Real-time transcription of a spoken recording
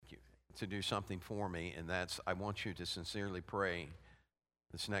to do something for me, and that's I want you to sincerely pray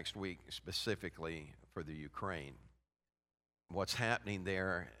this next week specifically for the Ukraine. What's happening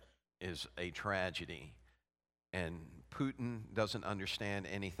there is a tragedy, and Putin doesn't understand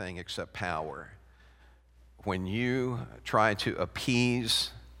anything except power. When you try to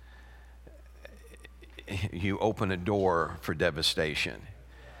appease, you open a door for devastation.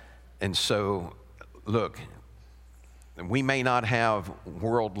 And so, look, we may not have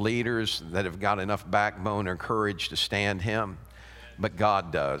world leaders that have got enough backbone or courage to stand him, but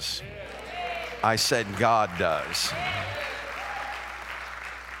God does. I said God does.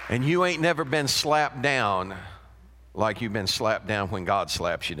 And you ain't never been slapped down like you've been slapped down when God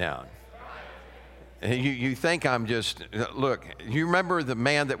slaps you down. You think I'm just, look, you remember the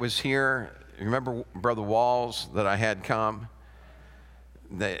man that was here? You remember Brother Walls that I had come?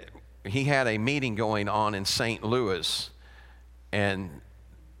 He had a meeting going on in St. Louis, and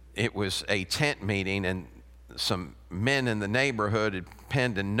it was a tent meeting, and some men in the neighborhood had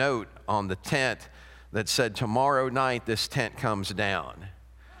penned a note on the tent that said, "Tomorrow night this tent comes down."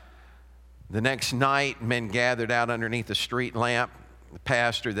 The next night, men gathered out underneath a street lamp. The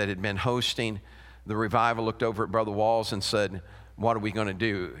pastor that had been hosting the revival looked over at Brother Walls and said, "What are we going to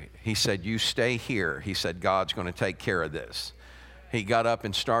do?" He said, "You stay here." He said, "God's going to take care of this." He got up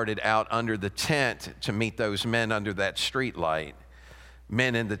and started out under the tent to meet those men under that street light.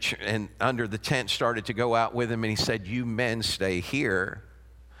 Men under the tent started to go out with him, and he said, "You men stay here.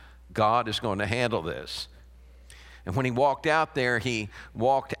 God is going to handle this." And when he walked out there, he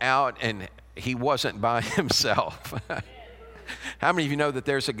walked out and he wasn't by himself. How many of you know that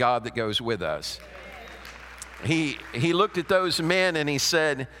there's a God that goes with us? He looked at those men and he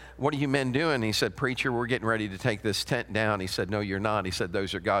said, "What are you men doing?" He said, "Preacher, we're getting ready to take this tent down." He said, "No, you're not." He said,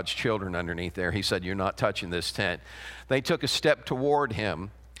 "Those are God's children underneath there." He said, "You're not touching this tent." They took a step toward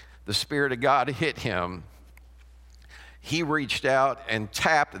him. The Spirit of God hit him. He reached out and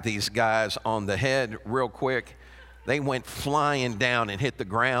tapped these guys on the head real quick. They went flying down and hit the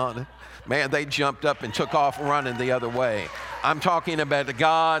ground. Man, they jumped up and took off running the other way. I'm talking about a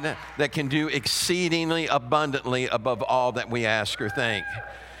God that can do exceedingly abundantly above all that we ask or think.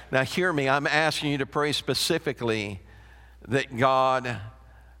 Now hear me, I'm asking you to pray specifically that God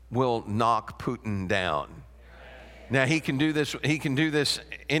will knock Putin down. Now he can do this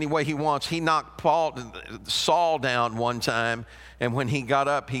any way he wants. He knocked Saul down one time, and when he got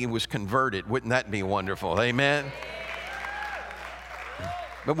up, he was converted. Wouldn't that be wonderful? Amen?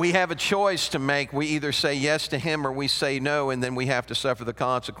 But we have a choice to make. We either say yes to him or we say no, and then we have to suffer the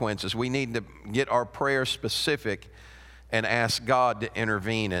consequences. We need to get our prayer specific and ask God to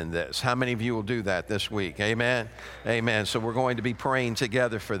intervene in this. How many of you will do that this week? Amen? Amen. So we're going to be praying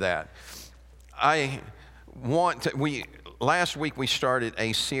together for that. Last week we started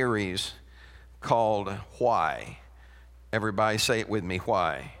a series called Why. Everybody say it with me,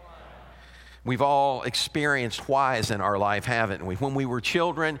 why? We've all experienced whys in our life, haven't we? When we were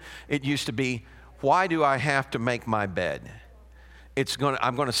children, it used to be, why do I have to make my bed?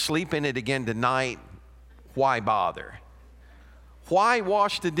 I'm going to sleep in it again tonight. Why bother? Why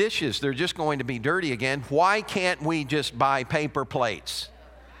wash the dishes? They're just going to be dirty again. Why can't we just buy paper plates?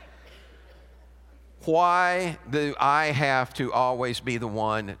 Why do I have to always be the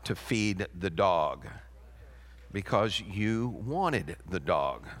one to feed the dog? Because you wanted the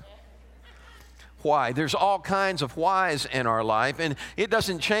dog. Why? There's all kinds of whys in our life, and it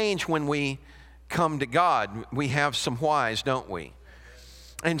doesn't change when we come to God. We have some whys, don't we?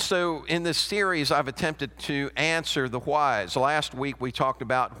 And so in this series, I've attempted to answer the whys. Last week, we talked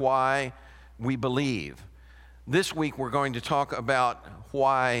about why we believe. This week, we're going to talk about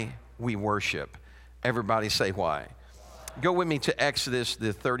why we worship. Everybody say why. Go with me to Exodus,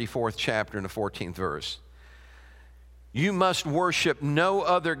 the 34th chapter and the 14th verse. "You must worship no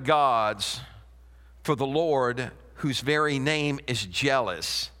other gods, for the Lord, whose very name is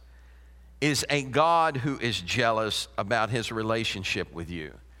jealous, is a God who is jealous about his relationship with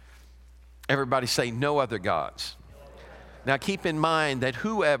you." Everybody say, no other gods. Now keep in mind that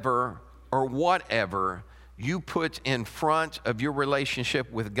whoever or whatever you put in front of your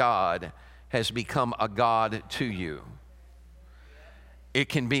relationship with God has become a God to you. It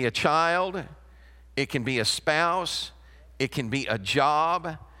can be a child, it can be a spouse, it can be a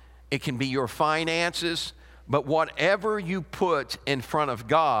job, it can be your finances, but whatever you put in front of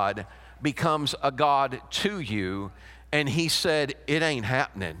God becomes a God to you, and he said, it ain't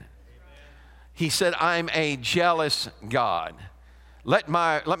happening. He said, I'm a jealous God. Let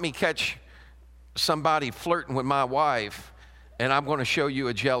me catch somebody flirting with my wife, and I'm going to show you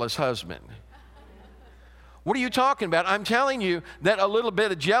a jealous husband. What are you talking about? I'm telling you that a little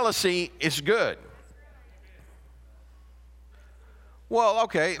bit of jealousy is good. Well,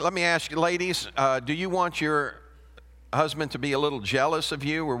 okay, let me ask you, ladies, do you want your husband to be a little jealous of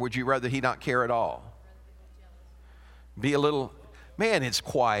you, or would you rather he not care at all? Be a little, man, it's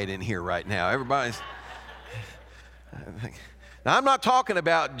quiet in here right now. Everybody's, now I'm not talking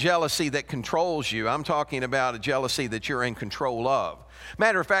about jealousy that controls you. I'm talking about a jealousy that you're in control of.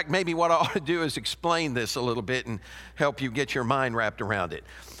 Matter of fact, maybe what I ought to do is explain this a little bit and help you get your mind wrapped around it.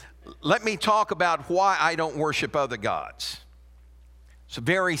 Let me talk about why I don't worship other gods. It's a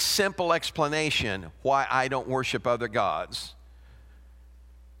very simple explanation why I don't worship other gods.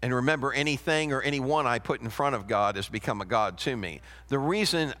 And remember, anything or anyone I put in front of God has become a god to me. The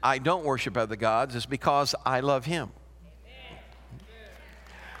reason I don't worship other gods is because I love Him.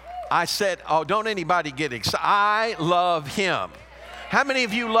 I said, oh, don't anybody get excited. I love Him. How many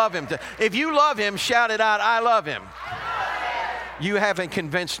of you love Him? If you love Him, shout it out, I love Him. You haven't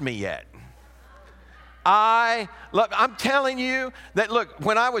convinced me yet. I'm telling you that, look,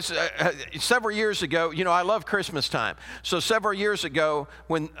 when I was several years ago, you know, I love Christmas time. So several years ago,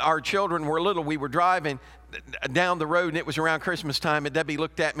 when our children were little, we were driving down the road and it was around Christmas time, and Debbie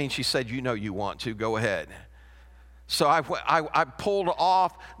looked at me and she said, you know you want to, go ahead. So I pulled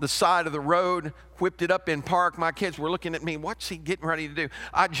off the side of the road, whipped it up in park. My kids were looking at me, what's he getting ready to do?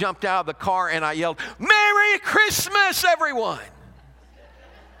 I jumped out of the car and I yelled, Merry Christmas, everyone.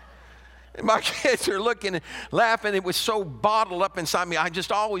 And my kids are looking and laughing. It was so bottled up inside me. I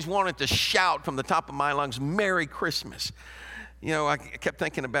just always wanted to shout from the top of my lungs, Merry Christmas. You know, I kept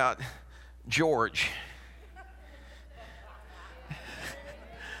thinking about George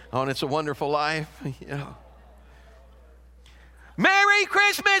on It's a Wonderful Life, you know. Merry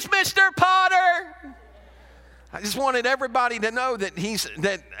Christmas, Mr. Potter. I just wanted everybody to know that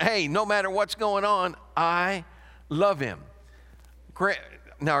hey, no matter what's going on, I love him.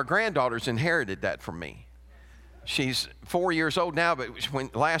 Now, our granddaughter's inherited that from me. She's 4 years old now, but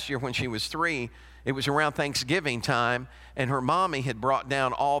last year when she was 3, it was around Thanksgiving time, and her mommy had brought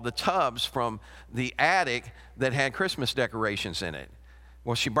down all the tubs from the attic that had Christmas decorations in it.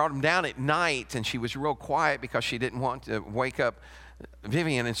 Well, she brought them down at night, and she was real quiet because she didn't want to wake up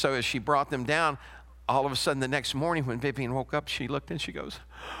Vivian. And so as she brought them down, all of a sudden the next morning when Vivian woke up, she looked and she goes,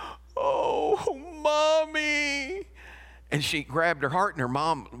 oh, Mommy. And she grabbed her heart, and her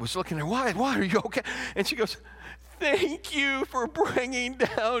mom was looking at her, why, are you okay? And she goes, thank you for bringing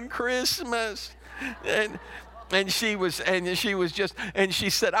down Christmas. And she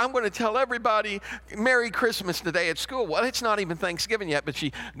said, I'm going to tell everybody Merry Christmas today at school. Well, it's not even Thanksgiving yet, but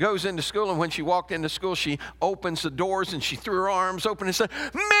she goes into school, and when she walked into school, she opens the doors and she threw her arms open and said,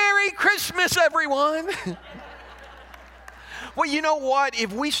 Merry Christmas, everyone. Well, you know what?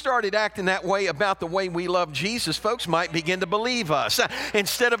 If we started acting that way about the way we love Jesus, folks might begin to believe us.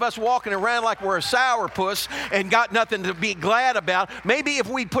 Instead of us walking around like we're a sourpuss and got nothing to be glad about, maybe if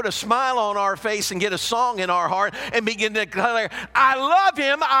we put a smile on our face and get a song in our heart and begin to declare, I love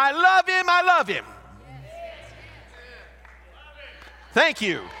him, I love him, I love him. Thank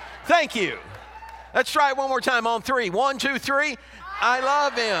you. Thank you. Let's try it one more time on 3. 1, 2, 3. I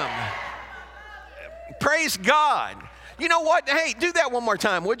love him. Praise God. You know what? Hey, do that one more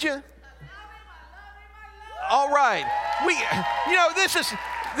time, would you? All right.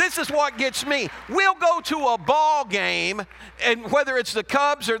 This is what gets me. We'll go to a ball game, and whether it's the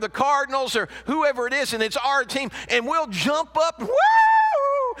Cubs or the Cardinals or whoever it is, and it's our team, and we'll jump up, woo!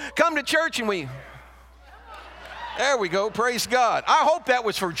 Come to church, and there we go. Praise God. I hope that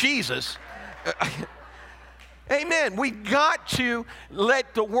was for Jesus. Amen. We've got to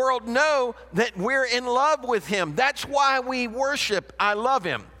let the world know that we're in love with him. That's why we worship. I love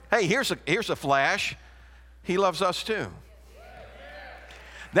him. Hey, here's a flash. He loves us too.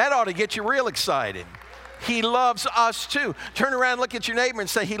 That ought to get you real excited. He loves us too. Turn around, look at your neighbor and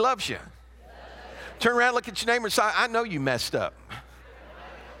say, he loves you. Turn around, look at your neighbor and say, I know you messed up.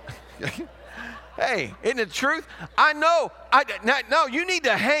 Hey, isn't it the truth? I know. No, you need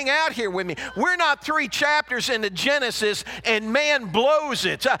to hang out here with me. We're not 3 chapters into Genesis and man blows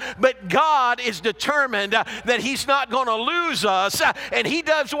it. But God is determined that he's not going to lose us. And he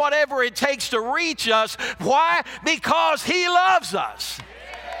does whatever it takes to reach us. Why? Because he loves us.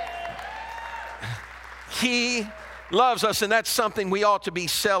 He loves us, and that's something we ought to be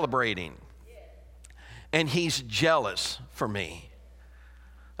celebrating. And he's jealous for me.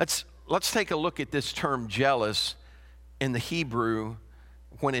 Let's take a look at this term jealous in the Hebrew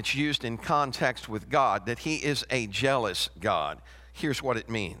when it's used in context with God, that he is a jealous God. Here's what it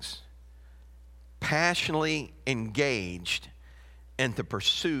means. Passionately engaged in the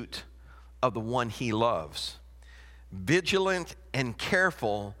pursuit of the one he loves, vigilant and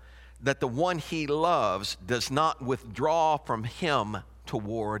careful that the one he loves does not withdraw from him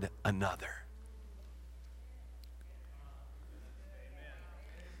toward another.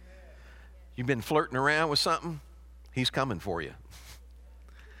 You've been flirting around with something? He's coming for you.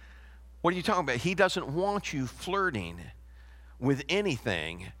 What are you talking about? He doesn't want you flirting with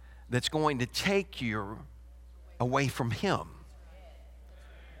anything that's going to take you away from him.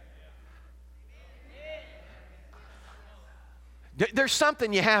 There's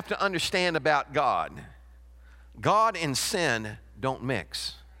something you have to understand about God. God and sin don't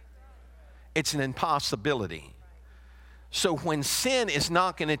mix. It's an impossibility. So when sin is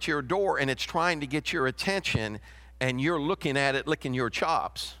knocking at your door and it's trying to get your attention and you're looking at it, licking your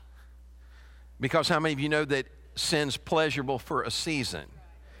chops, because how many of you know that sin's pleasurable for a season?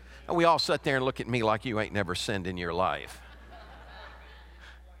 And we all sit there and look at me like you ain't never sinned in your life.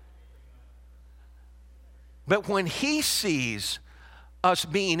 But when he sees us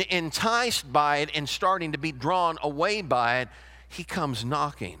being enticed by it and starting to be drawn away by it, he comes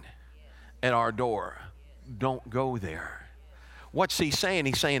knocking at our door. Don't go there. What's he saying?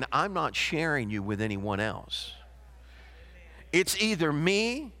 He's saying, I'm not sharing you with anyone else. It's either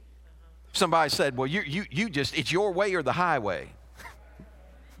me. Somebody said, well, you just, it's your way or the highway.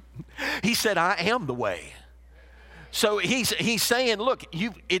 He said, I am the way. So he's saying, look,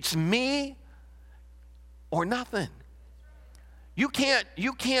 it's me or nothing. You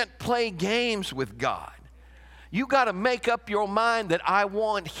can't play games with God. You got to make up your mind that I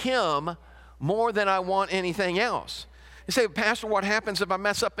want him more than I want anything else. You say, Pastor, what happens if I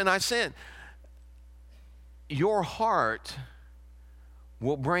mess up and I sin? Your heart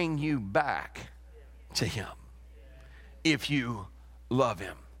will bring you back to him if you love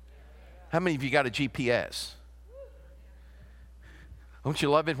him. How many of you got a GPS? Don't you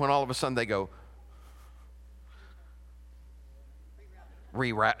love it when all of a sudden they go,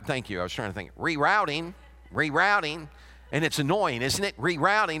 reroute? Thank you, I was trying to think. Rerouting, and it's annoying, isn't it?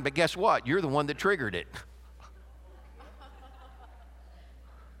 Rerouting, but guess what? You're the one that triggered it.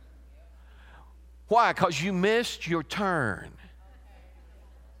 Why? Because you missed your turn.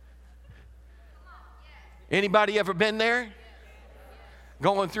 Anybody ever been there?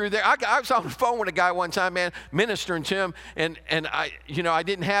 Going through there? I was on the phone with a guy one time, man, ministering to him, and I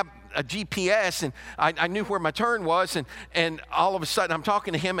didn't have a GPS, and I knew where my turn was, and all of a sudden I'm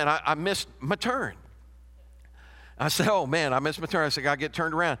talking to him, and I missed my turn. I said, oh man, I missed my turn. I said, I got to get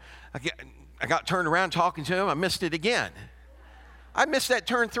turned around. I got turned around talking to him. I missed it again. I missed that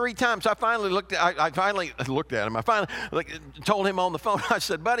turn 3 times. I finally looked at him. I finally told him on the phone, I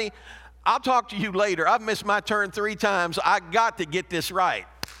said, buddy, I'll talk to you later. I've missed my turn 3 times. I got to get this right.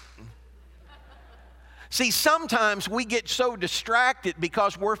 See, sometimes we get so distracted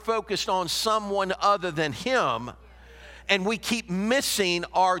because we're focused on someone other than him, and we keep missing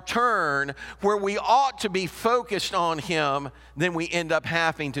our turn where we ought to be focused on him. Then we end up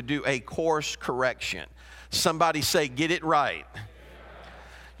having to do a course correction. Somebody say, get it right.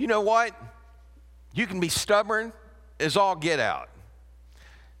 You know what? You can be stubborn as all get out.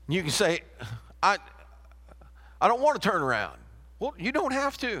 You can say, I don't want to turn around. Well, you don't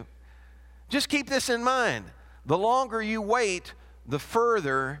have to. Just keep this in mind. The longer you wait, the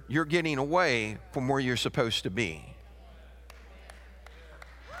further you're getting away from where you're supposed to be.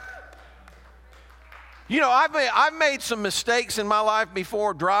 You know, I've made some mistakes in my life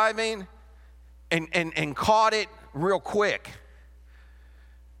before driving and caught it real quick.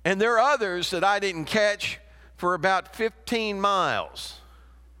 And there are others that I didn't catch for about 15 miles.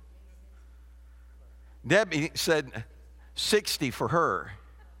 Debbie said 60 for her.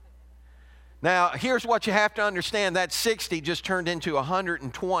 Now, here's what you have to understand. That 60 just turned into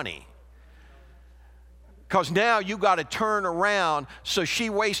 120. Because now you got to turn around, so she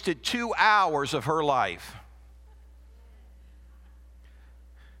wasted 2 hours of her life.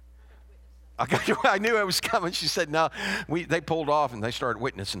 I knew it was coming. She said, no, they pulled off and they started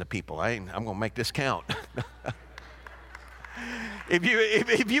witnessing to people. I'm going to make this count.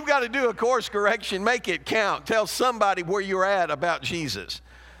 If you've got to do a course correction, make it count. Tell somebody where you're at about Jesus.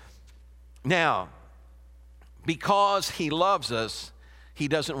 Now, because he loves us, he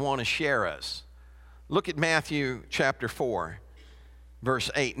doesn't want to share us. Look at Matthew chapter 4, verse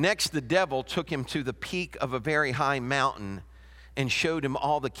 8. Next, the devil took him to the peak of a very high mountain and showed him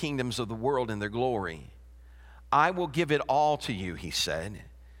all the kingdoms of the world and their glory. I will give it all to you, he said,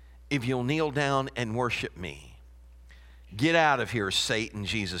 if you'll kneel down and worship me. Get out of here, Satan,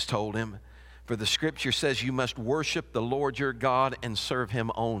 Jesus told him, for the scripture says you must worship the Lord your God and serve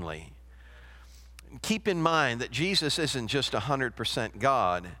him only. Keep in mind that Jesus isn't just 100%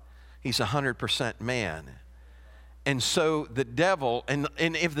 God. He's 100% man. And so the devil, and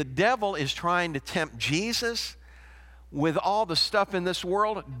if the devil is trying to tempt Jesus with all the stuff in this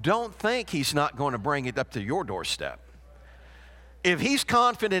world, don't think he's not going to bring it up to your doorstep. If he's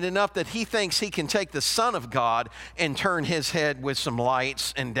confident enough that he thinks he can take the Son of God and turn his head with some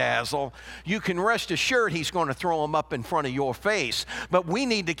lights and dazzle, you can rest assured he's going to throw them up in front of your face. But we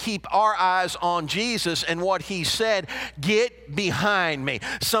need to keep our eyes on Jesus and what he said, get behind me.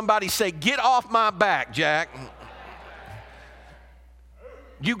 Somebody say, get off my back, Jack.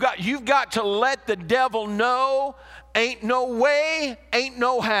 You've got to let the devil know, ain't no way, ain't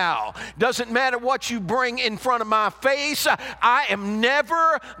no how. Doesn't matter what you bring in front of my face. I am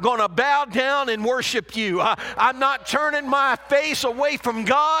never going to bow down and worship you. I'm not turning my face away from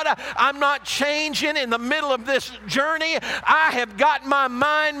God. I'm not changing in the middle of this journey. I have got my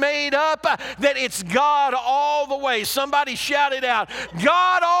mind made up that it's God all the way. Somebody shout it out,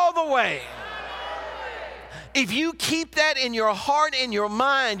 God all the way. If you keep that in your heart and your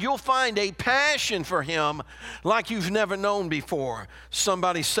mind, you'll find a passion for him like you've never known before.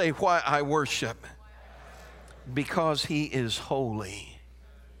 Somebody say, why I worship? Because he is holy.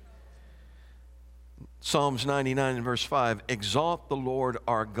 Psalms 99 and verse 5, exalt the Lord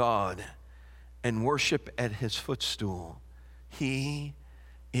our God and worship at his footstool. He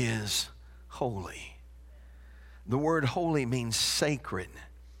is holy. The word holy means sacred,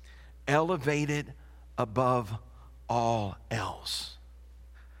 elevated above all else.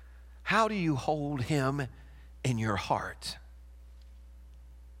 How do you hold him in your heart?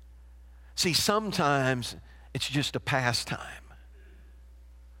 See, sometimes it's just a pastime.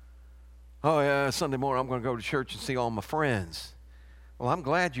 Oh yeah, Sunday morning I'm going to go to church and see all my friends. Well, I'm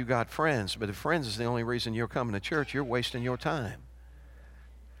glad you got friends, but if friends is the only reason you're coming to church, you're wasting your time.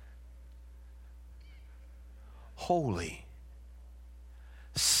 Holy,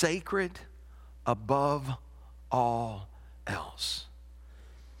 sacred, above all else.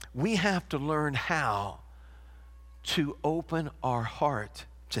 We have to learn how to open our heart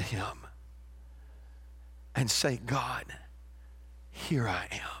to him and say, God, here I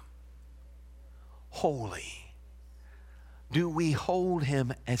am. Holy. Do we hold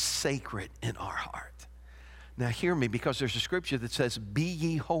him as sacred in our heart? Now hear me, because there's a scripture that says, be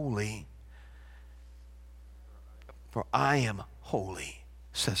ye holy, for I am holy,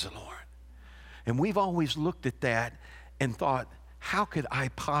 says the Lord. And we've always looked at that and thought, how could I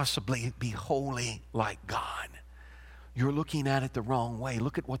possibly be holy like God? You're looking at it the wrong way.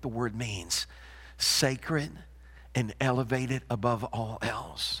 Look at what the word means. Sacred and elevated above all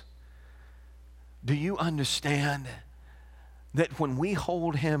else. Do you understand that when we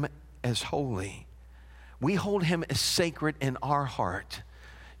hold him as holy, we hold him as sacred in our heart?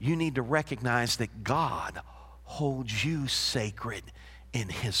 You need to recognize that God holds you sacred in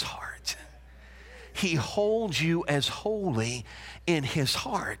his heart. He holds you as holy in his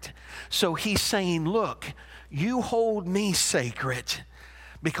heart. So he's saying, look, you hold me sacred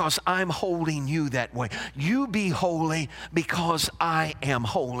because I'm holding you that way. You be holy because I am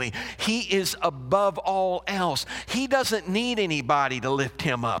holy. He is above all else. He doesn't need anybody to lift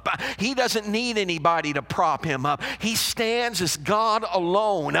him up. He doesn't need anybody to prop him up. He stands as God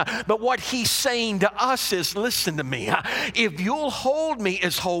alone. But what he's saying to us is, listen to me. If you'll hold me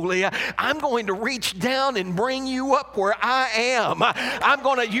as holy, I'm going to reach down and bring you up where I am.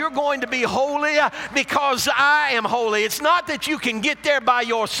 You're going to be holy because I am holy. It's not that you can get there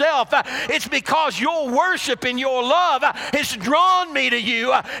by yourself. It's because your worship and your love has drawn me to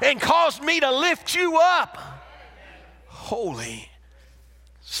you and caused me to lift you up. Holy.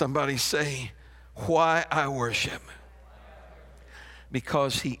 Somebody say, why I worship?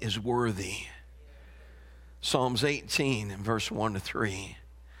 Because he is worthy. Psalms 18 and verse 1 to 3.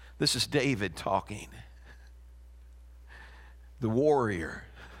 This is David talking. The warrior.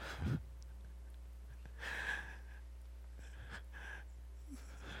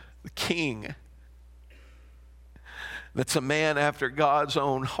 The king, that's a man after God's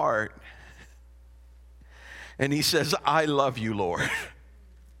own heart. And he says, I love you, Lord.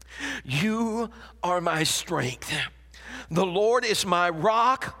 You are my strength. The Lord is my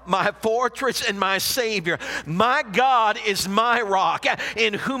rock, my fortress, and my Savior. My God is my rock,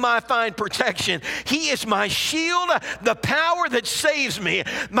 in whom I find protection. He is my shield, the power that saves me.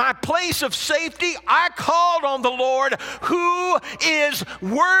 My place of safety, I called on the Lord, who is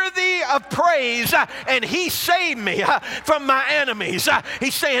worthy of praise, and he saved me from my enemies.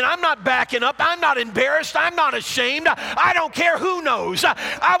 He's saying, I'm not backing up. I'm not embarrassed. I'm not ashamed. I don't care who knows.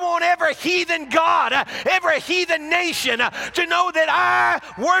 I want every heathen god, every heathen nation to know that I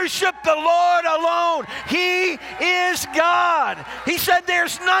worship the Lord alone. He is God. He said,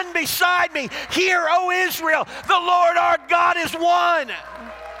 there's none beside me. Hear, O Israel, the Lord our God is one.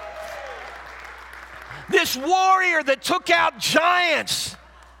 This warrior that took out giants,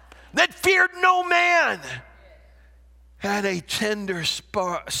 that feared no man, had a tender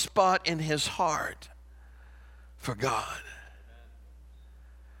spot in his heart for God.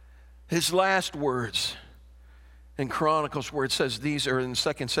 His last words in Chronicles, where it says these, or in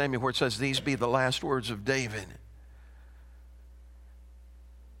 2 Samuel, where it says these be the last words of David.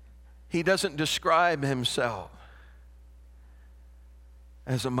 He doesn't describe himself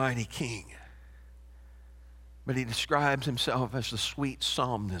as a mighty king, but he describes himself as the sweet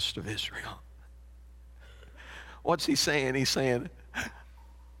psalmist of Israel. What's he saying? He's saying,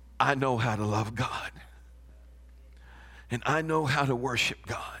 I know how to love God. And I know how to worship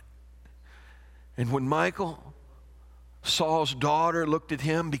God. And when Michal, Saul's daughter, looked at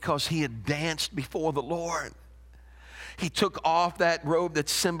him because he had danced before the Lord, he took off that robe that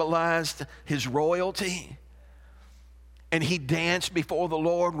symbolized his royalty, and he danced before the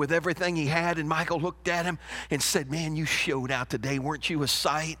Lord with everything he had. And Michal looked at him and said, man, you showed out today. Weren't you a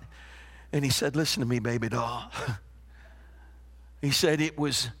sight? And he said, listen to me, baby doll. He said, it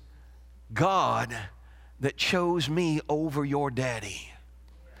was God that chose me over your daddy.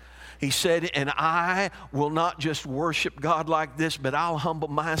 He said, and I will not just worship God like this, but I'll humble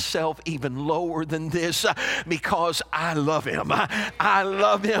myself even lower than this because I love him. I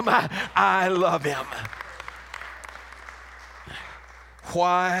love him. I love him.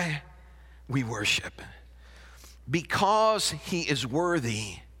 Why we worship? Because he is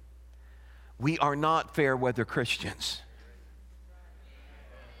worthy. We are not fair weather Christians.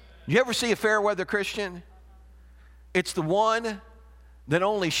 You ever see a fair weather Christian? It's the one that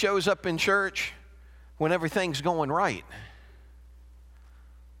only shows up in church when everything's going right.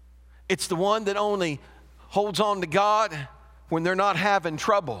 It's the one that only holds on to God when they're not having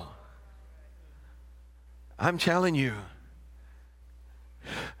trouble. I'm telling you,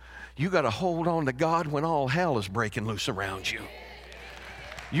 you got to hold on to God when all hell is breaking loose around you.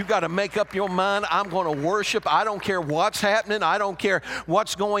 You got to make up your mind, I'm going to worship. I don't care what's happening. I don't care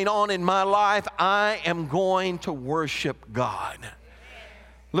what's going on in my life. I am going to worship God.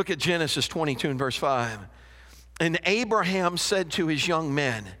 Look at Genesis 22 and verse 5. And Abraham said to his young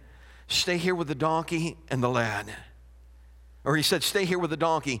men, stay here with the donkey and the lad. Or he said, stay here with the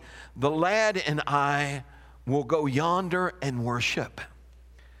donkey. The lad and I will go yonder and worship,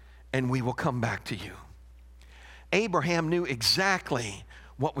 and we will come back to you. Abraham knew exactly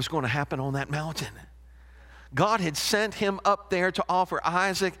what was going to happen on that mountain. God had sent him up there to offer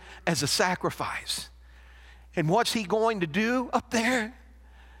Isaac as a sacrifice. And what's he going to do up there?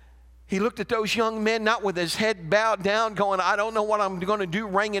 He looked at those young men, not with his head bowed down, going, I don't know what I'm going to do,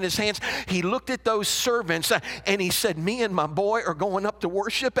 wringing his hands. He looked at those servants and he said, me and my boy are going up to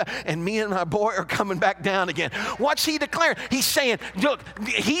worship, and me and my boy are coming back down again. What's he declaring? He's saying, look,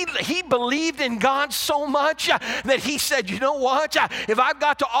 he believed in God so much that he said, you know what? If I've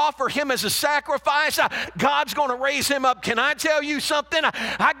got to offer him as a sacrifice, God's going to raise him up. Can I tell you something?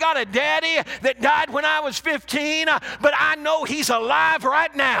 I got a daddy that died when I was 15, but I know he's alive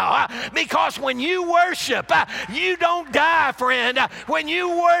right now. Because when you worship, you don't die, friend. When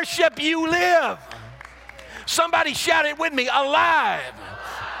you worship, you live. Somebody shout it with me, alive.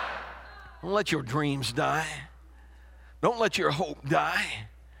 Don't let your dreams die. Don't let your hope die.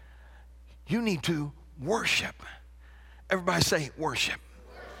 You need to worship. Everybody say worship.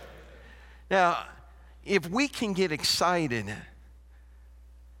 Now, if we can get excited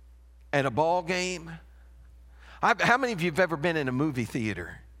at a ball game, how many of you have ever been in a movie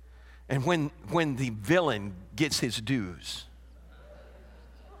theater? And when the villain gets his dues.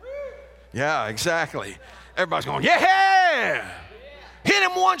 Yeah, exactly. Everybody's going, yeah! Hit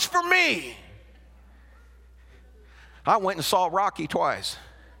him once for me. I went and saw Rocky twice.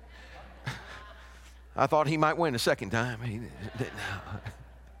 I thought he might win a second time. He didn't.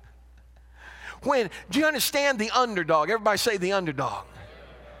 Do you understand the underdog? Everybody say the underdog.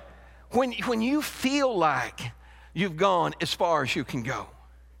 When you feel like you've gone as far as you can go.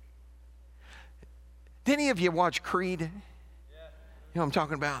 Did any of you watch Creed? You know what I'm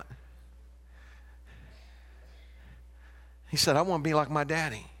talking about? He said, I want to be like my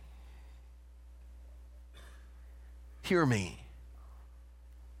daddy. Hear me.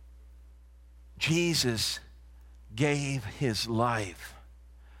 Jesus gave his life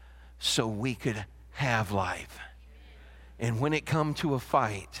so we could have life. And when it come to a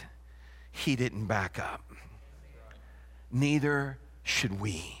fight, he didn't back up. Neither should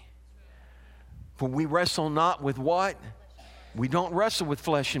we. For we wrestle not with what? We don't wrestle with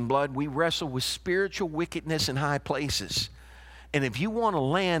flesh and blood. We wrestle with spiritual wickedness in high places. And if you want to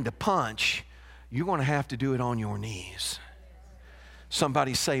land a punch, you're going to have to do it on your knees.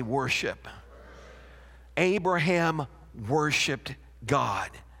 Somebody say worship. Abraham worshiped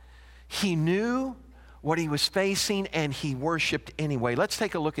God. He knew what he was facing and he worshiped anyway. Let's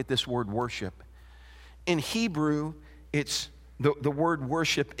take a look at this word worship. In Hebrew, it's the word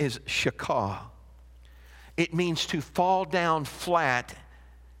worship is shakah. It means to fall down flat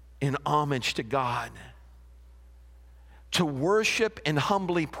in homage to God. To worship and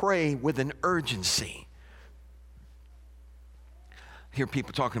humbly pray with an urgency. I hear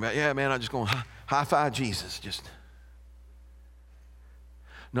people talking about, yeah, man, I'm just going to high five Jesus.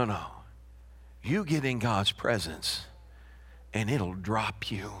 No. You get in God's presence and it'll drop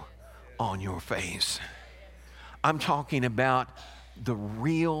you on your face. I'm talking about the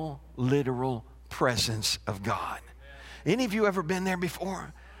real, literal presence of God. Any of you ever been there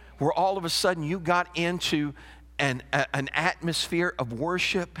before? Where all of a sudden you got into an atmosphere of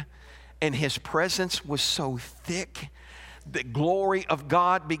worship and his presence was so thick, the glory of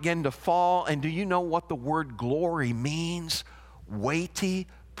God began to fall. And do you know what the word glory means? Weighty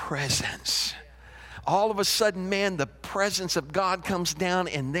presence. All of a sudden, man, the presence of God comes down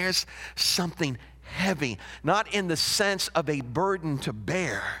and there's something heavy, not in the sense of a burden to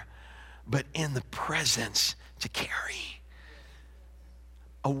bear, but in the presence to carry.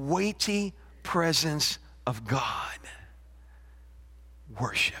 A weighty presence of God.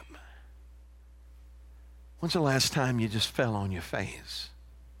 Worship. When's the last time you just fell on your face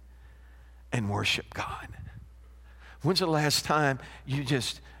and worshiped God? When's the last time you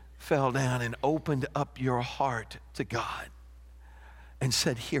just fell down and opened up your heart to God and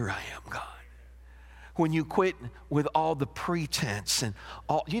said, here I am, God? When you quit with all the pretense and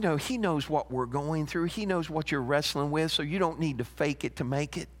all, you know, he knows what we're going through. He knows what you're wrestling with, so you don't need to fake it to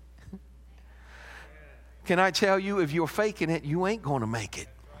make it. Can I tell you, if you're faking it, you ain't going to make it.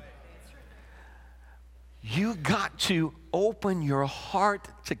 You got to open your heart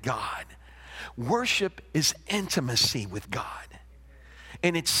to God. Worship is intimacy with God.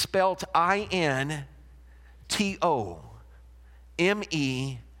 And it's spelled I-N-T-O-M-E-S-E-E.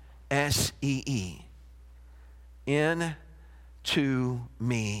 In-to-me-see.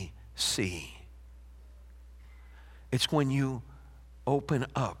 It's when you open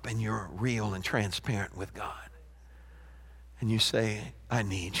up and you're real and transparent with God. And you say, I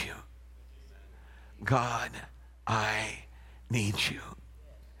need you. God, I need you.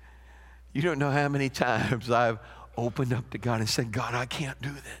 You don't know how many times I've opened up to God and said, God, I can't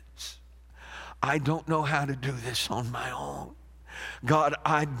do this. I don't know how to do this on my own. God,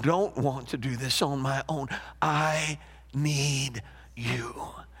 I don't want to do this on my own. I need you.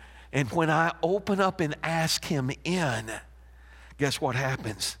 And when I open up and ask him in, guess what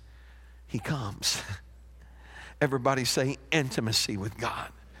happens? He comes. Everybody say intimacy with God.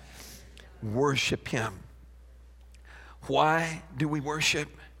 Worship him. Why do we worship?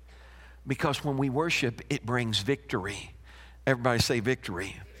 Because when we worship, it brings victory. Everybody say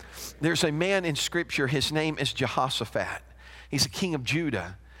victory. There's a man in Scripture, his name is Jehoshaphat. He's a king of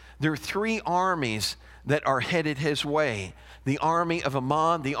Judah. There are three armies that are headed his way. The army of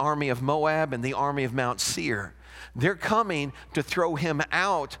Ammon, the army of Moab, and the army of Mount Seir. They're coming to throw him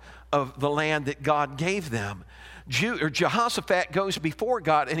out of the land that God gave them. Jehoshaphat goes before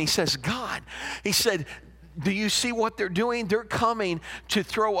God and he says, God, he said, do you see what they're doing? They're coming to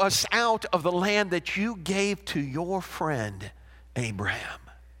throw us out of the land that you gave to your friend Abraham.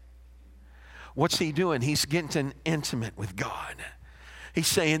 What's he doing? He's getting intimate with God. He's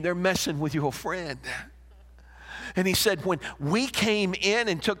saying they're messing with your friend. And he said, when we came in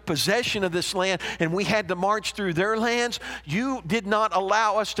and took possession of this land and we had to march through their lands, you did not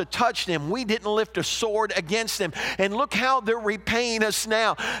allow us to touch them. We didn't lift a sword against them. And look how they're repaying us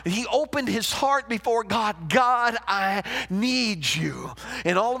now. He opened his heart before God. God, I need you.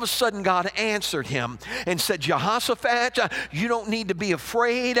 And all of a sudden, God answered him and said, Jehoshaphat, you don't need to be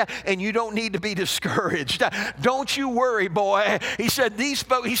afraid and you don't need to be discouraged. Don't you worry, boy. He said,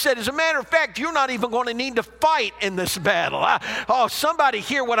 as a matter of fact, you're not even going to need to fight in this battle. Oh, somebody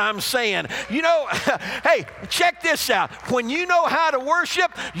hear what I'm saying. You know, hey, check this out. When you know how to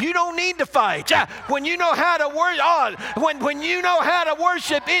worship, you don't need to fight. When you know how to worship, when you know how to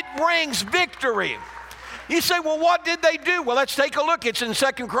worship, it brings victory. You say, well, what did they do? Well, let's take a look. It's in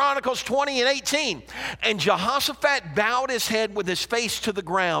 2 Chronicles 20 and 18. And Jehoshaphat bowed his head with his face to the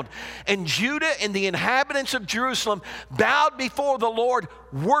ground. And Judah and the inhabitants of Jerusalem bowed before the Lord,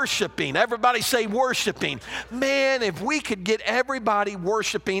 worshiping. Everybody say worshiping. Man, if we could get everybody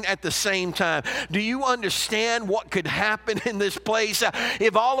worshiping at the same time, do you understand what could happen in this place?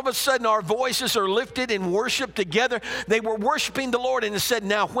 If all of a sudden our voices are lifted in worship together, they were worshiping the Lord, and it said,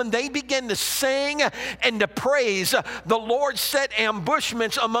 now when they began to sing and to praise, the Lord set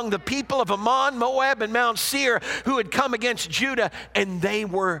ambushments among the people of Ammon, Moab, and Mount Seir who had come against Judah, and they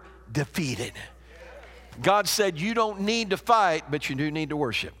were defeated. God said, you don't need to fight, but you do need to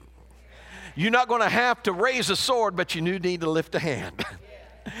worship. You're not going to have to raise a sword, but you do need to lift a hand.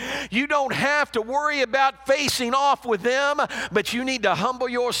 You don't have to worry about facing off with them, but you need to humble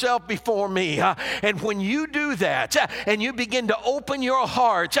yourself before me. And when you do that, and you begin to open your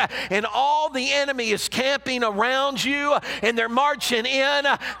heart, and all the enemy is camping around you, and they're marching in,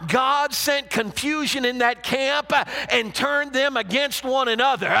 God sent confusion in that camp and turned them against one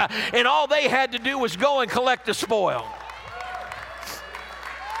another. And all they had to do was go and collect the spoil.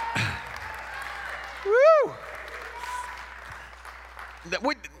 Woo!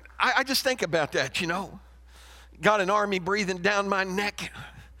 I just think about that, you know. Got an army breathing down my neck.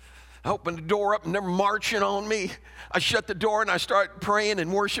 I opened the door up and they're marching on me. I shut the door and I start praying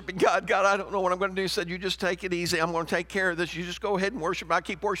and worshiping God. God, I don't know what I'm going to do. He said, you just take it easy. I'm going to take care of this. You just go ahead and worship. I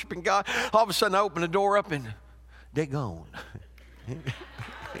keep worshiping God. All of a sudden I open the door up and they're gone.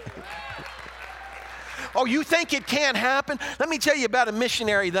 Oh, you think it can't happen? Let me tell you about a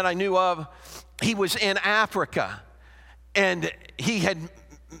missionary that I knew of. He was in Africa. And he had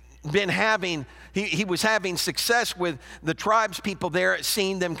been having, he was having success with the tribes people there at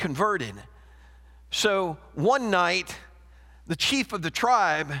seeing them converted. So one night, the chief of the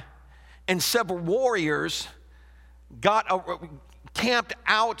tribe and several warriors camped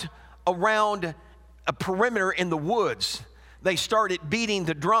out around a perimeter in the woods. They started beating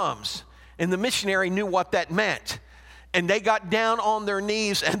the drums, and the missionary knew what that meant. And they got down on their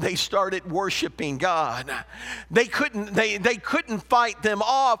knees and they started worshiping God. They couldn't fight them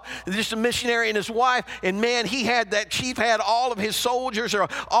off. Just a missionary and his wife. And man, that chief had all of his soldiers or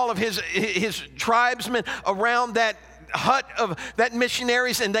all of his tribesmen around that hut of that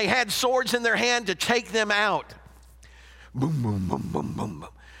missionaries, and they had swords in their hand to take them out. Boom, boom, boom, boom, boom, boom.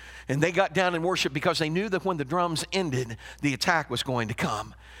 And they got down and worshiped because they knew that when the drums ended, the attack was going to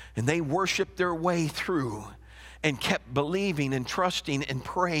come. And they worshiped their way through and kept believing and trusting and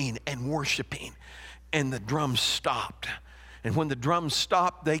praying and worshiping. And the drums stopped. And when the drums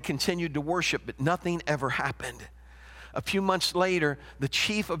stopped, they continued to worship, but nothing ever happened. A few months later, the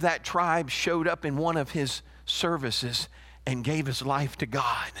chief of that tribe showed up in one of his services and gave his life to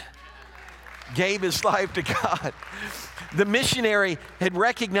God. Gave his life to God. The missionary had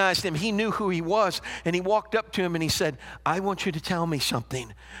recognized him. He knew who he was. And he walked up to him and he said, I want you to tell me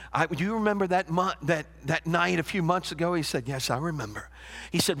something. Do you remember that night a few months ago? He said, yes, I remember.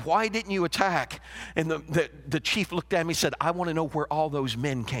 He said, why didn't you attack? And the chief looked at him. He said, I want to know where all those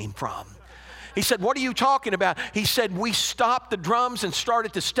men came from. He said, what are you talking about? He said, we stopped the drums and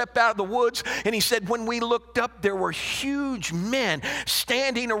started to step out of the woods. And he said, when we looked up, there were huge men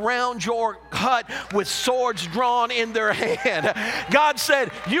standing around your hut with swords drawn in their hand. God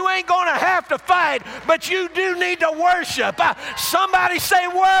said, you ain't going to have to fight, but you do need to worship. Somebody say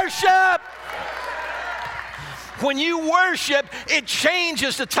worship. When you worship, it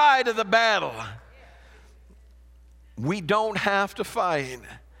changes the tide of the battle. We don't have to fight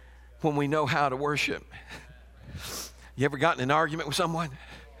when we know how to worship. You ever gotten in an argument with someone?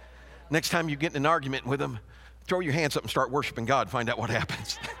 Next time you get in an argument with them, throw your hands up and start worshiping God. Find out what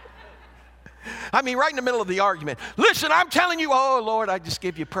happens. I mean, right in the middle of the argument. Listen, I'm telling you, oh, Lord, I just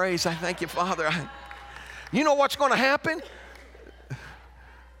give you praise. I thank you, Father. You know what's going to happen?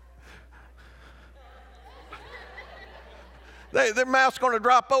 Their mouth's going to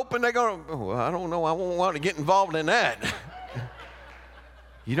drop open. They're going to, I don't know. I won't want to get involved in that.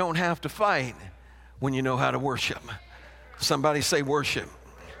 You don't have to fight when you know how to worship. Somebody say worship.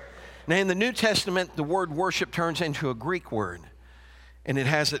 Now in the New Testament, the word worship turns into a Greek word, and it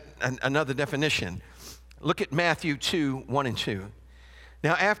has another definition. Look at Matthew 2, 1 and 2.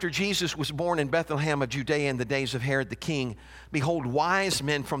 Now after Jesus was born in Bethlehem of Judea in the days of Herod the king, behold, wise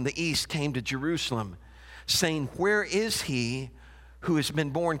men from the east came to Jerusalem, saying, where is he who has been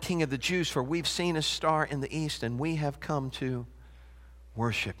born King of the Jews? For we've seen a star in the east, and we have come to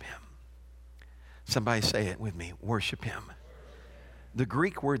worship him. Somebody say it with me. Worship him. The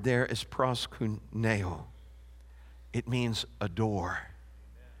Greek word there is proskuneo. It means adore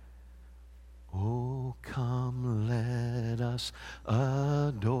Oh, come, let us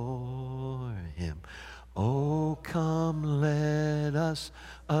adore him. Oh, come, let us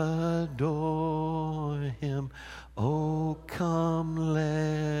adore him. Oh, come,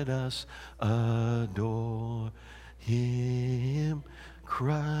 let us adore him,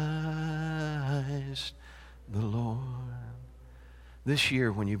 Christ the Lord. This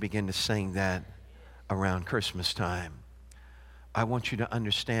year, when you begin to sing that around Christmas time, I want you to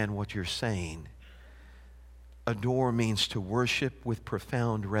understand what you're saying. Adore means to worship with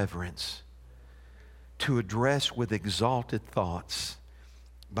profound reverence, to address with exalted thoughts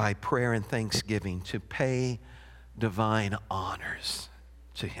by prayer and thanksgiving, to pay divine honors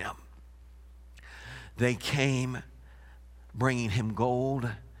to him. They came bringing him gold,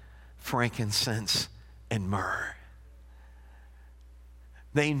 frankincense, and myrrh.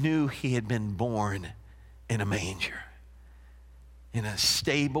 They knew he had been born in a manger, in a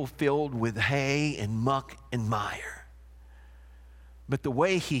stable filled with hay and muck and mire. But the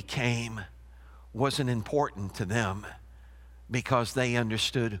way he came wasn't important to them, because they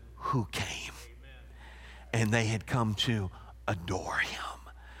understood who came. And they had come to adore him,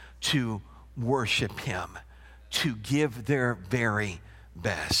 to worship him, to give their very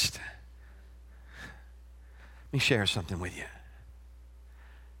best. Let me share something with you.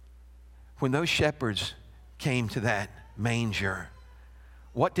 When those shepherds came to that manger,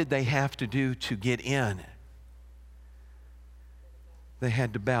 what did they have to do to get in? They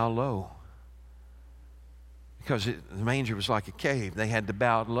had to bow low. Because the manger was like a cave. They had to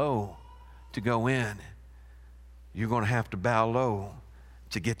bow low to go in. You're going to have to bow low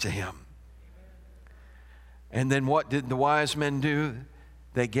to get to him. And then what did the wise men do?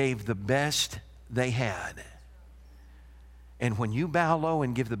 They gave the best they had. And when you bow low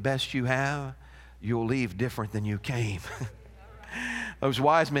and give the best you have, you'll leave different than you came. Those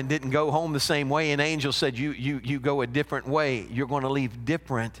wise men didn't go home the same way. An angel said, you go a different way. You're going to leave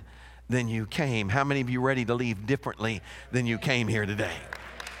different than you came. How many of you are ready to leave differently than you came here today?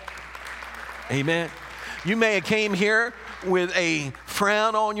 Amen. You may have came here with a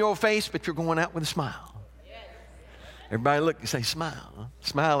frown on your face, but you're going out with a smile. Everybody look and say, smile.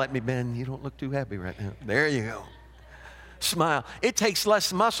 Smile at me, Ben. You don't look too happy right now. There you go. Smile. It takes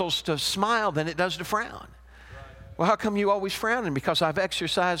less muscles to smile than it does to frown. Well, how come you always frowning? Because I've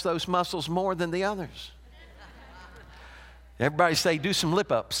exercised those muscles more than the others. Everybody say, do some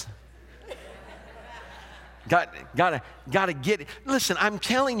lip ups. Gotta get it. Listen, I'm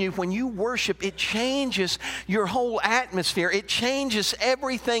telling you, when you worship, it changes your whole atmosphere. It changes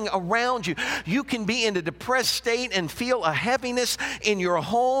everything around you. You can be in a depressed state and feel a heaviness in your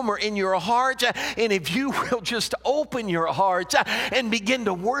home or in your heart. And if you will just open your heart and begin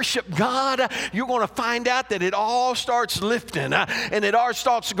to worship God, you're going to find out that it all starts lifting and it all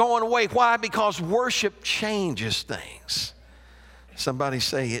starts going away. Why? Because worship changes things. Somebody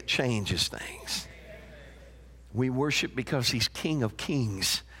say, it changes things. We worship because he's King of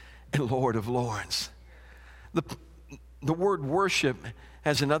Kings and Lord of Lords. The word worship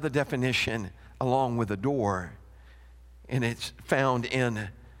has another definition along with adore, and it's found in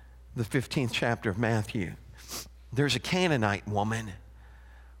the 15th chapter of Matthew. There's a Canaanite woman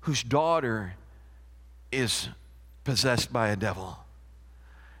whose daughter is possessed by a devil.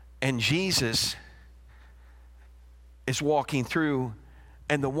 And Jesus is walking through,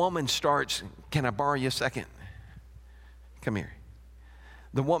 and the woman starts, can I borrow you a second? Come here.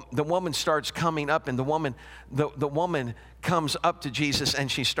 The woman starts coming up, and the woman comes up to Jesus,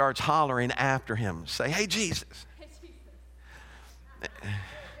 and she starts hollering after him. Say, hey, Jesus. Hey, Jesus.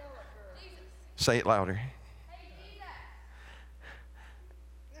 Say it louder. Hey,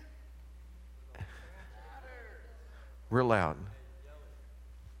 Jesus. Real loud.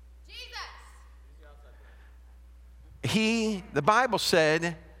 Jesus. The Bible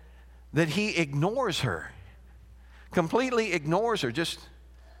said that he ignores her. Completely ignores her. Does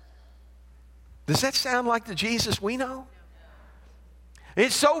that sound like the Jesus we know?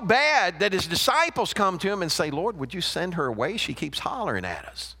 It's so bad that his disciples come to him and say, Lord, would you send her away? She keeps hollering at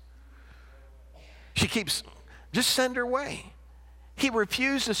us. Just send her away. He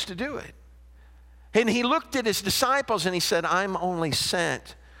refuses to do it. And he looked at his disciples and he said, I'm only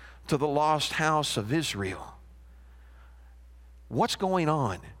sent to the lost house of Israel. What's going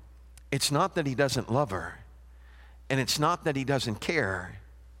on? It's not that he doesn't love her. And it's not that he doesn't care.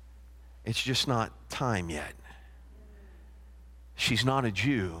 It's just not time yet. She's not a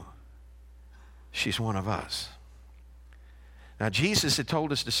Jew. She's one of us. Now, Jesus had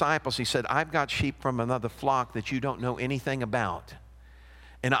told his disciples, he said, I've got sheep from another flock that you don't know anything about.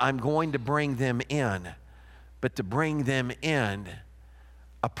 And I'm going to bring them in. But to bring them in,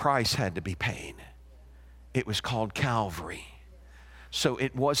 a price had to be paid. It was called Calvary. So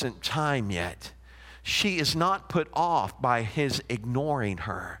it wasn't time yet. She is not put off by his ignoring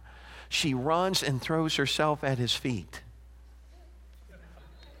her. She runs and throws herself at his feet.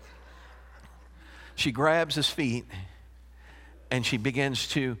 She grabs his feet and she begins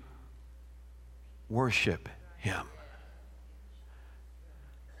to worship him.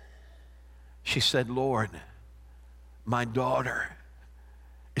 She said, Lord, my daughter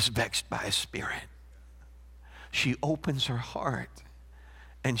is vexed by a spirit. She opens her heart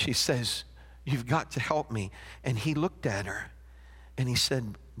and she says, you've got to help me. And he looked at her and he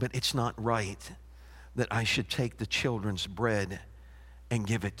said, but it's not right that I should take the children's bread and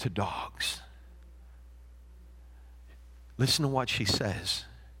give it to dogs. Listen to what she says.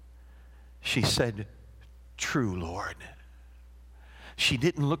 She said, true, Lord. She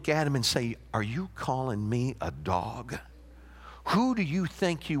didn't look at him and say, are you calling me a dog? Who do you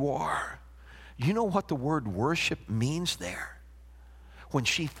think you are? You know what the word worship means there? When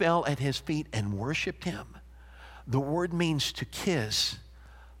she fell at his feet and worshiped him, the word means to kiss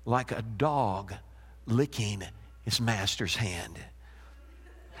like a dog licking his master's hand.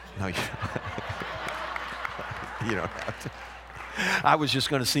 No, you don't have to. I was just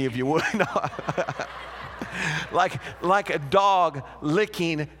going to see if you would. No. Like a dog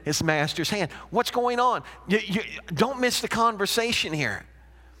licking his master's hand. What's going on? Don't miss the conversation here.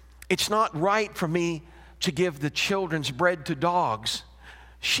 It's not right for me to give the children's bread to dogs.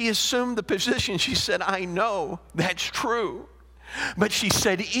 She assumed the position. She said, I know that's true. But she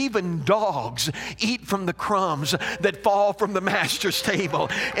said, even dogs eat from the crumbs that fall from the master's table.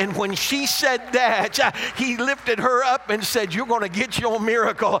 And when she said that, he lifted her up and said, you're going to get your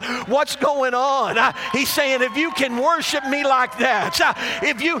miracle. What's going on? He's saying, if you can worship me like that,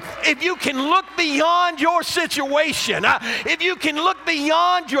 if you can look beyond your situation, if you can look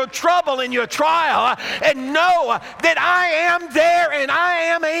beyond your trouble and your trial and know that I am there and I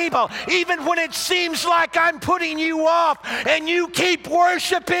am able, even when it seems like I'm putting you off and you keep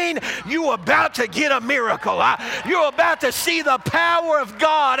worshiping, you're about to get a miracle. You're about to see the power of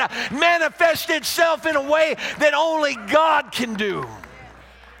God manifest itself in a way that only God can do.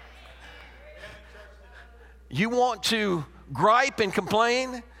 You want to gripe and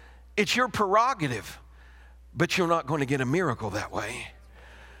complain? It's your prerogative, but you're not going to get a miracle that way.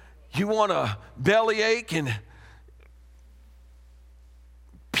 You want a bellyache and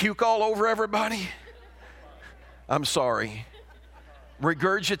puke all over everybody? I'm sorry.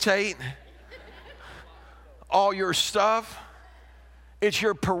 Regurgitate all your stuff. It's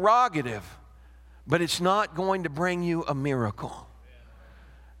your prerogative, but it's not going to bring you a miracle.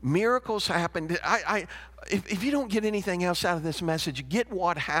 Miracles happen. If you don't get anything else out of this message, get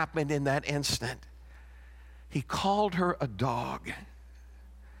what happened in that instant. He called her a dog,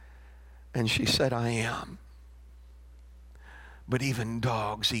 and she said, I am. But even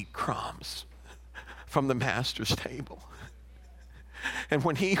dogs eat crumbs from the master's table. And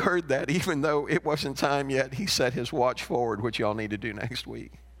when he heard that, even though it wasn't time yet, he set his watch forward, which y'all need to do next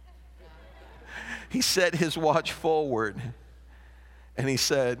week. He set his watch forward, and he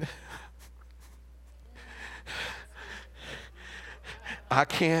said, I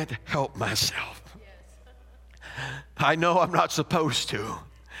can't help myself. I know I'm not supposed to,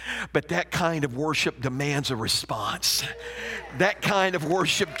 but that kind of worship demands a response. That kind of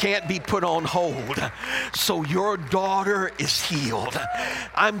worship can't be put on hold. So your daughter is healed.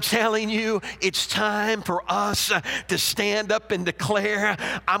 I'm telling you, it's time for us to stand up and declare,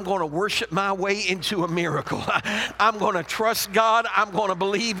 I'm going to worship my way into a miracle. I'm going to trust God. I'm going to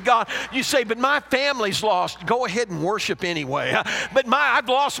believe God. You say, but my family's lost. Go ahead and worship anyway. But I've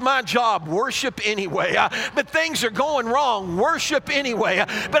lost my job. Worship anyway. But things are going wrong. Worship anyway.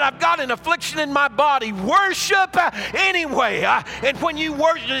 But I've got an affliction in my body. Worship anyway. And when you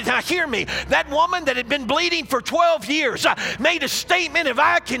worship, now hear me, that woman that had been bleeding for 12 years made a statement, if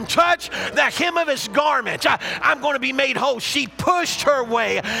I can touch the hem of his garment, I'm going to be made whole. She pushed her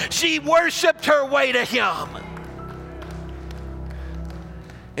way. She worshiped her way to him.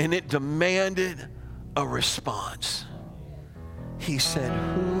 And it demanded a response. He said,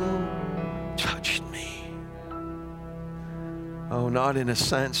 who touched me? Oh, not in a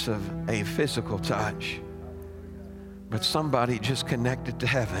sense of a physical touch, but somebody just connected to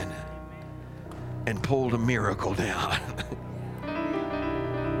heaven and pulled a miracle down.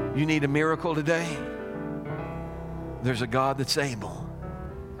 You need a miracle today? There's a God that's able.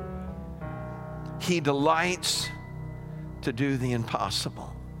 He delights to do the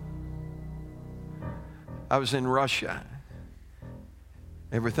impossible. I was in Russia.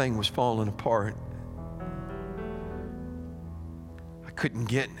 Everything was falling apart. I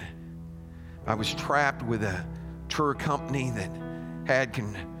I was trapped with a tour company that had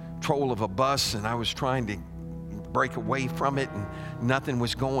control of a bus, and I was trying to break away from it, and nothing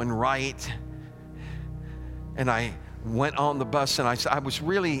was going right. And I went on the bus, and I was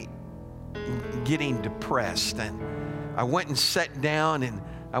really getting depressed. And I went and sat down, and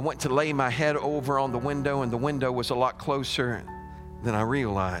I went to lay my head over on the window, and the window was a lot closer than I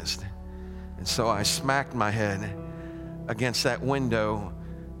realized. And so I smacked my head against that window,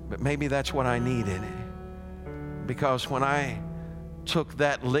 but maybe that's what I needed. Because when I took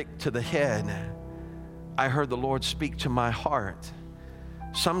that lick to the head, I heard the Lord speak to my heart.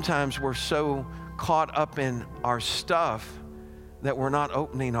 Sometimes we're so caught up in our stuff that we're not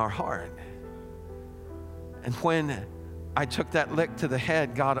opening our heart. And when I took that lick to the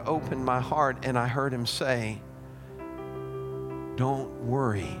head, God opened my heart, and I heard him say, don't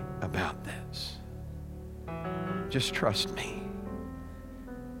worry about this. Just trust me.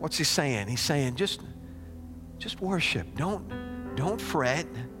 What's he saying? He's saying, just worship. Don't fret.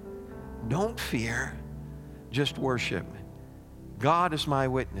 Don't fear. Just worship. God is my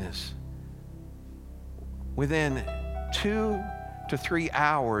witness. Within 2 to 3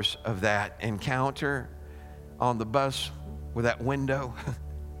 hours of that encounter on the bus with that window,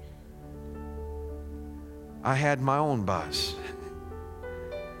 I had my own bus.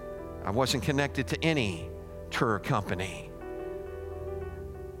 I wasn't connected to any tour company.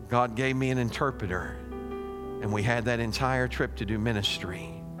 God gave me an interpreter, and we had that entire trip to do ministry.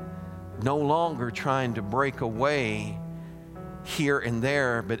 No longer trying to break away here and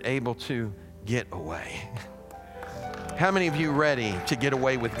there, but able to get away. How many of you ready to get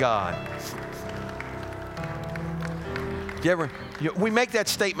away with God? We make that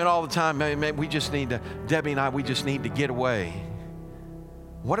statement all the time. Man, we just need to, Debbie and I, we just need to get away.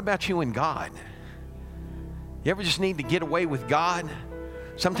 What about you and God? You ever just need to get away with God?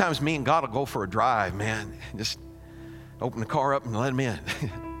 Sometimes me and God will go for a drive, man. Just open the car up and let him in.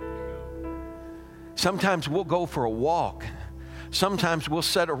 Sometimes we'll go for a walk. Sometimes we'll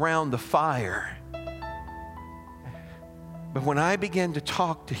sit around the fire. But when I begin to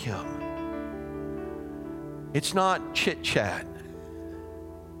talk to him, it's not chit-chat.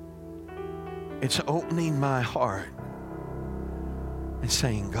 It's opening my heart and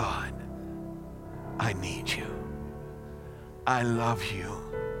saying, God, I need you. I love you.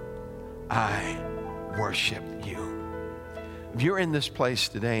 I worship you. If you're in this place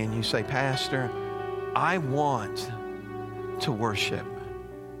today and you say, Pastor, I want to worship,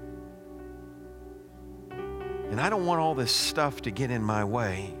 and I don't want all this stuff to get in my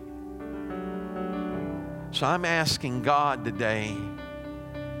way. So I'm asking God today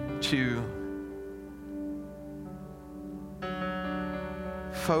to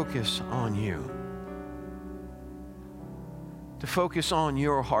focus on you. To focus on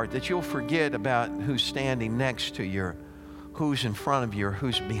your heart, that you'll forget about who's standing next to you, who's in front of you, or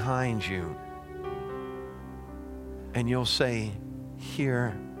who's behind you. And you'll say,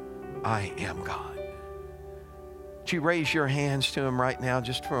 here I am, God. Would you raise your hands to him right now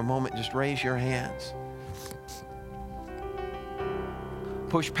just for a moment? Just raise your hands.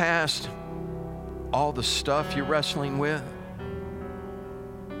 Push past all the stuff you're wrestling with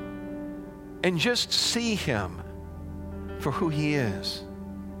and just see him for who he is.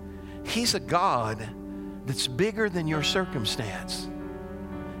 He's a God that's bigger than your circumstance.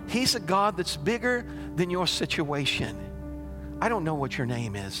 He's a God that's bigger than your situation. I don't know what your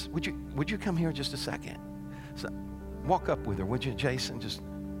name is. Would you come here just a second? So, walk up with her, would you, Jason? Just,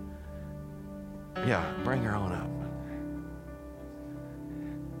 yeah, bring her on up.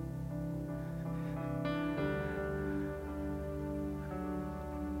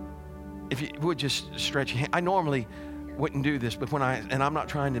 If you would just stretch your hand. I normally wouldn't do this, but and I'm not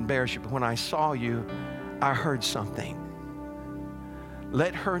trying to embarrass you, but when I saw you, I heard something.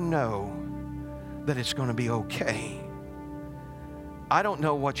 Let her know that it's going to be okay. I don't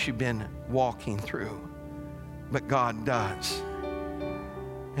know what you've been walking through, but God does.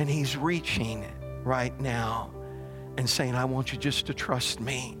 And he's reaching right now and saying, I want you just to trust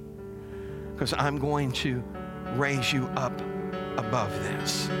me, because I'm going to raise you up above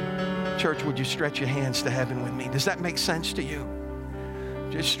this. Church, would you stretch your hands to heaven with me? Does that make sense to you?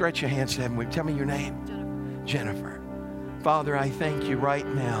 Just stretch your hands to heaven with me. Tell me your name. Jennifer. Father, I thank you right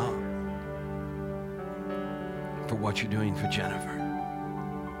now for what you're doing for Jennifer.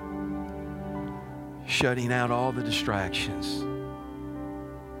 Shutting out all the distractions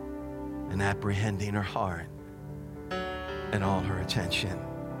and apprehending her heart and all her attention.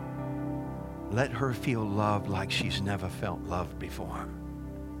 Let her feel loved like she's never felt loved before.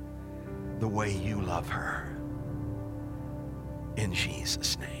 The way you love her. in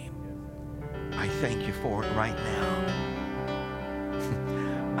Jesus' name. I thank you for it right now.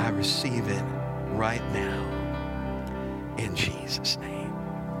 I receive it right now in Jesus' name.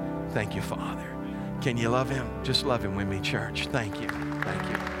 Thank you, Father. Can you love him? Just love him with me, church. Thank you. Thank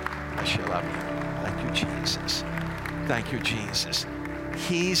you. I shall love you. Thank you, Jesus. Thank you, Jesus.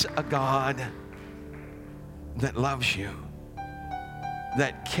 He's a God that loves you,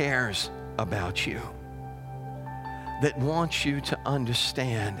 that cares about you, that wants you to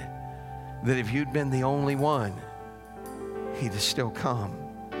understand that if you'd been the only one, he'd have still come.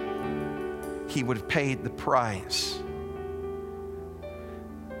 He would have paid the price.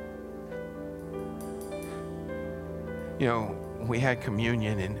 You know, we had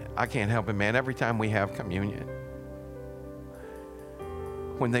communion, and I can't help it, man. Every time we have communion,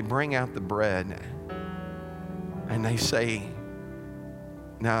 when they bring out the bread and they say,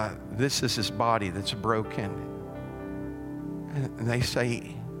 now this is his body that's broken, and they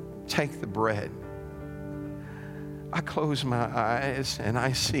say, take the bread. I close my eyes and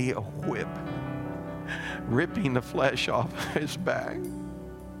I see a whip ripping the flesh off his back.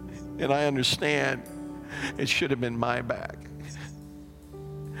 And I understand it should have been my back.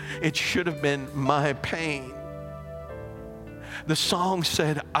 It should have been my pain. The song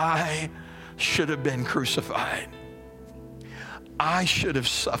said, I should have been crucified. I should have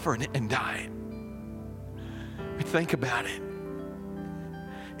suffered and died. Think about it.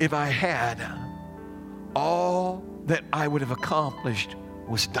 If I had, all that I would have accomplished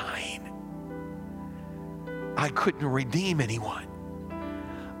was dying. I couldn't redeem anyone.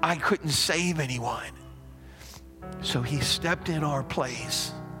 I couldn't save anyone. So he stepped in our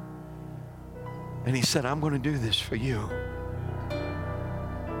place and he said, I'm going to do this for you.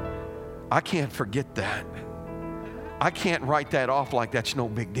 I can't forget that. I can't write that off like that's no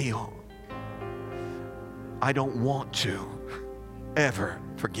big deal. I don't want to ever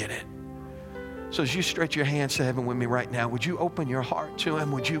forget it. So as you stretch your hands to heaven with me right now, would you open your heart to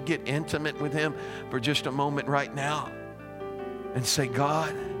him? Would you get intimate with him for just a moment right now and say,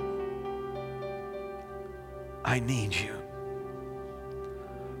 God, I need you.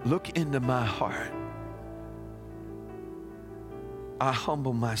 Look into my heart. I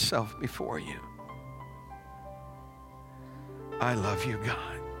humble myself before you. I love you,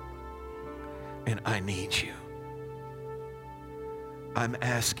 God, and I need you. I'm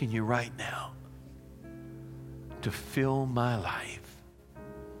asking you right now to fill my life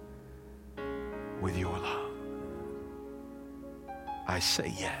with your love. I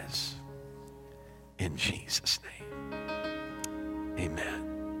say yes in Jesus' name.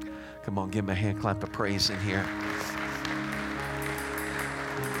 Amen. Come on, give him a hand clap of praise in here.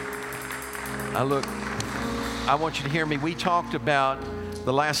 Now look, I want you to hear me. We talked about,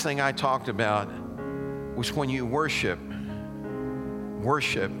 the last thing I talked about was when you worship,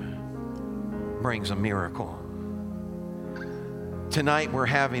 worship brings a miracle. Tonight we're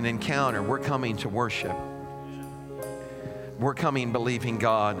having an encounter. We're coming to worship. We're coming believing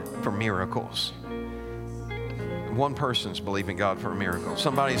God for miracles. One person's believing God for a miracle.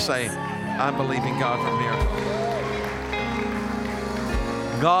 Somebody say, I'm believing God for a miracle.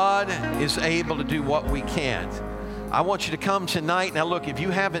 God is able to do what we can't. I want you to come tonight. Now look, if you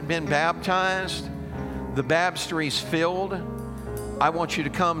haven't been baptized, the baptistry's filled. I want you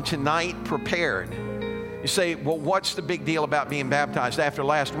to come tonight prepared. You say, well, what's the big deal about being baptized? After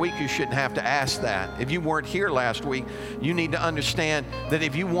last week, you shouldn't have to ask that. If you weren't here last week, you need to understand that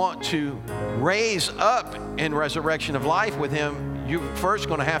if you want to raise up in resurrection of life with him, you're first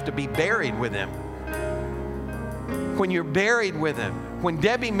going to have to be buried with him. When you're buried with him, when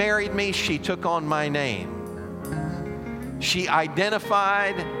Debbie married me, she took on my name. She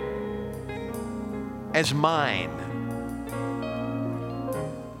identified as mine.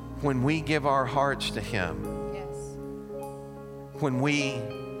 When we give our hearts to him, yes, when we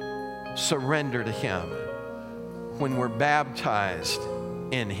surrender to him, when we're baptized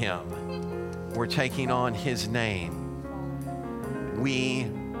in him, we're taking on his name. We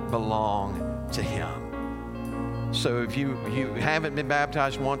belong to him. So if you haven't been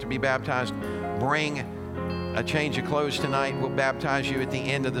baptized, want to be baptized, bring a change of clothes tonight. We'll baptize you at the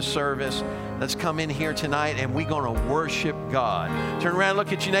end of the service. Let's come in here tonight and we're going to worship God. Turn around,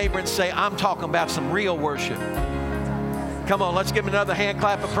 look at your neighbor and say, I'm talking about some real worship. Come on, let's give him another hand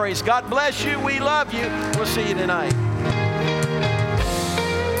clap of praise. God bless you. We love you. We'll see you tonight.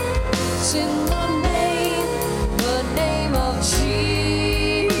 It's in the name of Jesus.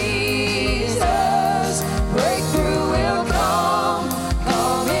 Breakthrough will come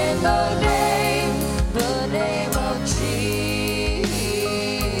in the name of Jesus.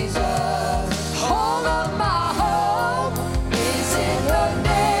 All of my hope is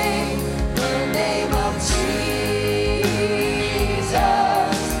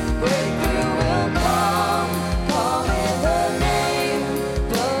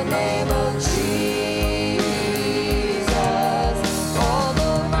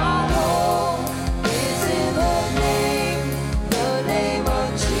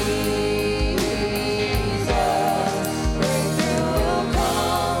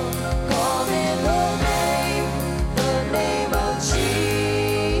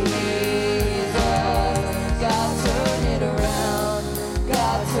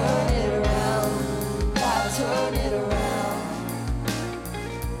turn it